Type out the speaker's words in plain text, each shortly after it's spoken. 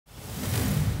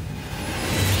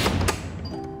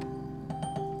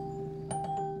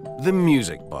The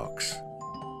music box.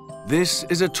 This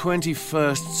is a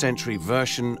 21st century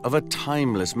version of a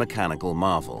timeless mechanical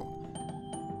marvel.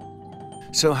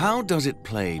 So how does it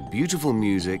play beautiful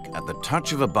music at the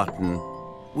touch of a button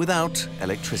without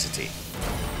electricity?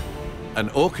 An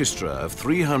orchestra of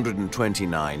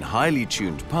 329 highly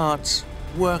tuned parts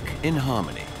work in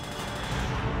harmony.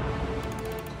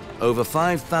 Over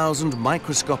 5,000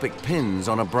 microscopic pins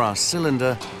on a brass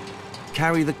cylinder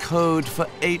carry the code for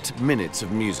 8 minutes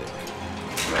of music.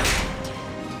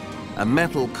 A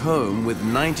metal comb with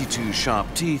 92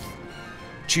 sharp teeth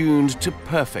tuned to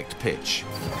perfect pitch.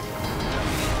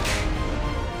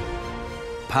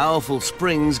 Powerful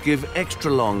springs give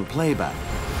extra long playback.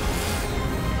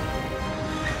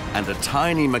 And a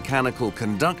tiny mechanical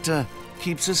conductor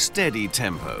keeps a steady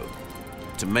tempo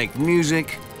to make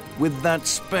music with that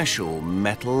special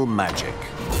metal magic.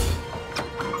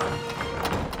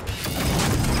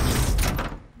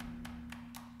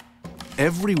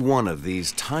 Every one of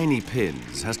these tiny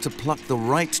pins has to pluck the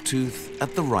right tooth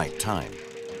at the right time.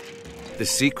 The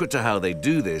secret to how they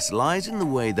do this lies in the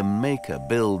way the maker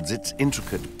builds its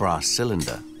intricate brass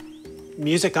cylinder.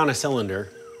 Music on a cylinder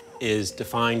is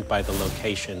defined by the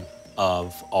location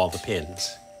of all the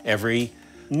pins. Every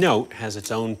note has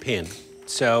its own pin.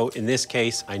 So in this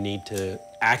case, I need to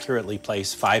accurately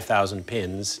place 5,000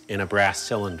 pins in a brass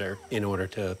cylinder in order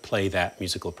to play that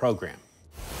musical program.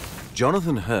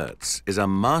 Jonathan Hertz is a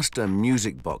master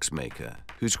music box maker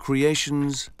whose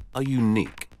creations are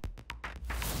unique.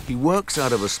 He works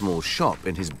out of a small shop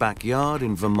in his backyard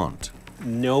in Vermont.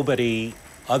 Nobody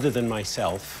other than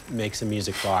myself makes a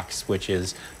music box which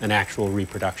is an actual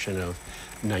reproduction of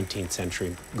 19th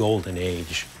century golden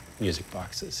age music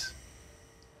boxes.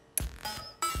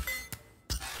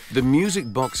 The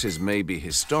music boxes may be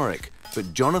historic,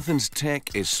 but Jonathan's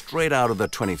tech is straight out of the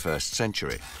 21st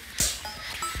century.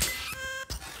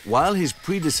 While his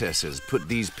predecessors put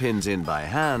these pins in by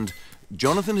hand,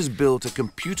 Jonathan has built a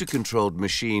computer-controlled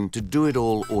machine to do it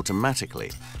all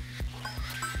automatically.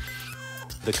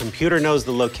 The computer knows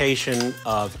the location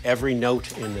of every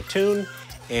note in the tune,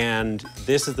 and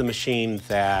this is the machine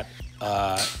that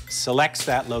selects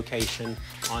that location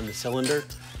on the cylinder,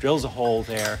 drills a hole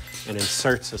there, and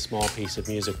inserts a small piece of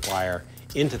music wire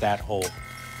into that hole.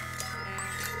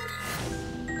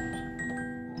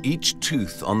 Each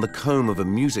tooth on the comb of a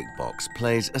music box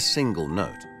plays a single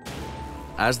note.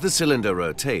 As the cylinder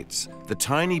rotates, the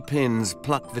tiny pins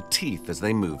pluck the teeth as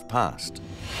they move past.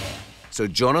 So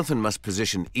Jonathan must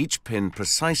position each pin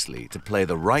precisely to play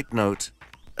the right note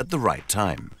at the right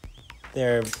time.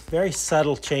 There are very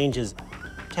subtle changes,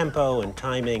 tempo and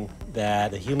timing,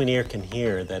 that the human ear can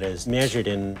hear that is measured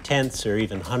in tenths or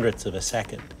even hundredths of a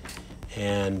second.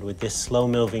 And with this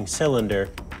slow-moving cylinder,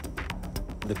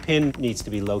 the pin needs to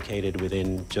be located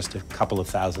within just a couple of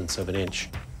thousandths of an inch.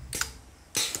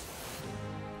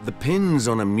 The pins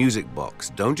on a music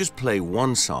box don't just play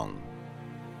one song,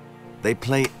 they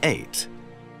play 8.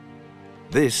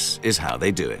 This is how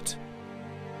they do it.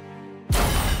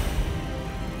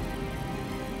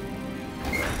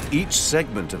 Each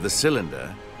segment of the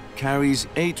cylinder carries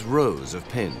 8 rows of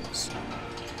pins.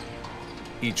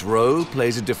 Each row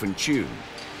plays a different tune.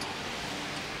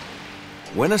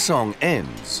 When a song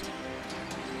ends,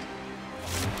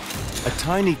 a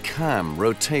tiny cam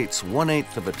rotates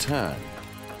 1/8 of a turn,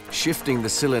 shifting the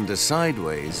cylinder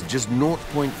sideways just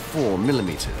 0.4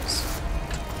 millimeters.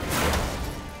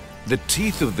 The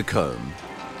teeth of the comb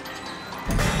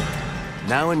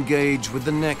now engage with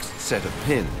the next set of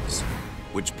pins,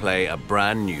 which play a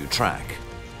brand new track.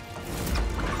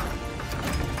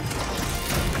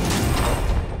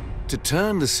 To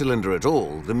turn the cylinder at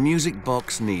all, the music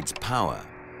box needs power.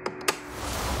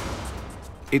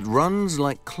 It runs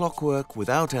like clockwork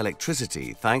without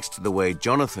electricity thanks to the way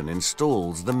Jonathan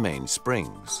installs the main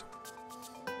springs.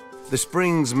 The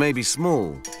springs may be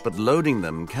small, but loading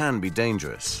them can be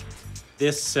dangerous.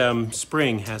 This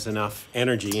spring has enough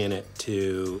energy in it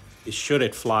to, should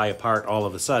it fly apart all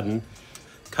of a sudden,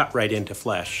 cut right into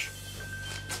flesh.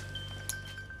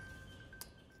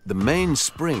 The main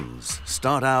springs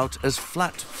start out as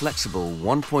flat, flexible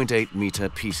 1.8 meter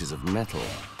pieces of metal.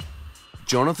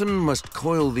 Jonathan must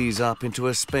coil these up into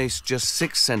a space just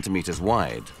 6 centimeters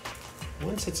wide.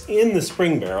 Once it's in the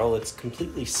spring barrel, it's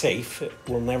completely safe. It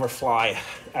will never fly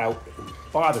out and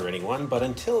bother anyone, but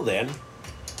until then,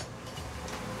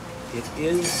 it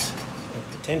is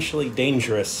a potentially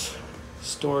dangerous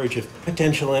storage of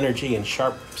potential energy and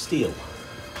sharp steel.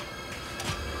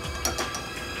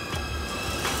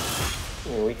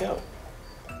 There we go.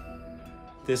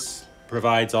 This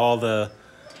provides all the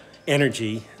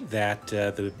energy that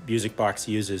the music box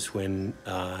uses when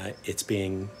it's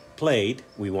being played.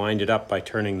 We wind it up by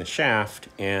turning the shaft,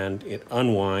 and it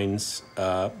unwinds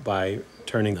by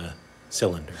turning the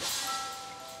cylinder.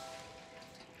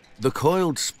 The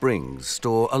coiled springs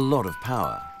store a lot of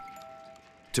power.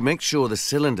 To make sure the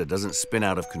cylinder doesn't spin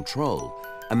out of control,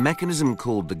 a mechanism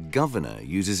called the governor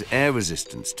uses air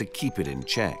resistance to keep it in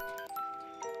check.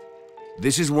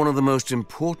 This is one of the most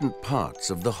important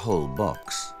parts of the whole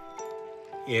box.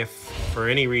 If for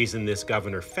any reason this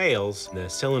governor fails, the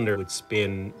cylinder would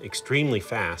spin extremely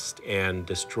fast and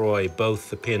destroy both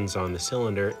the pins on the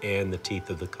cylinder and the teeth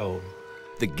of the cone.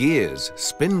 The gears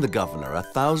spin the governor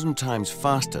 1,000 times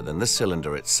faster than the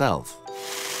cylinder itself.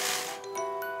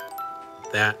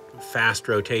 That fast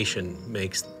rotation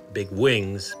makes big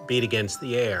wings beat against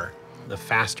the air. The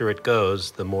faster it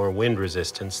goes, the more wind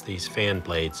resistance these fan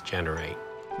blades generate.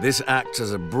 This acts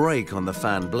as a brake on the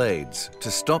fan blades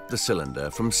to stop the cylinder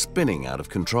from spinning out of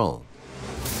control.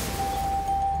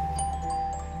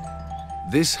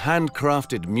 This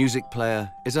handcrafted music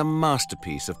player is a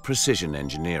masterpiece of precision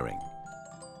engineering.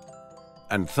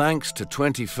 And thanks to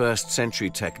 21st century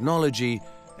technology,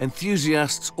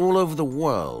 enthusiasts all over the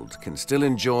world can still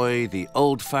enjoy the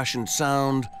old-fashioned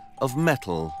sound of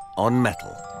metal on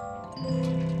metal.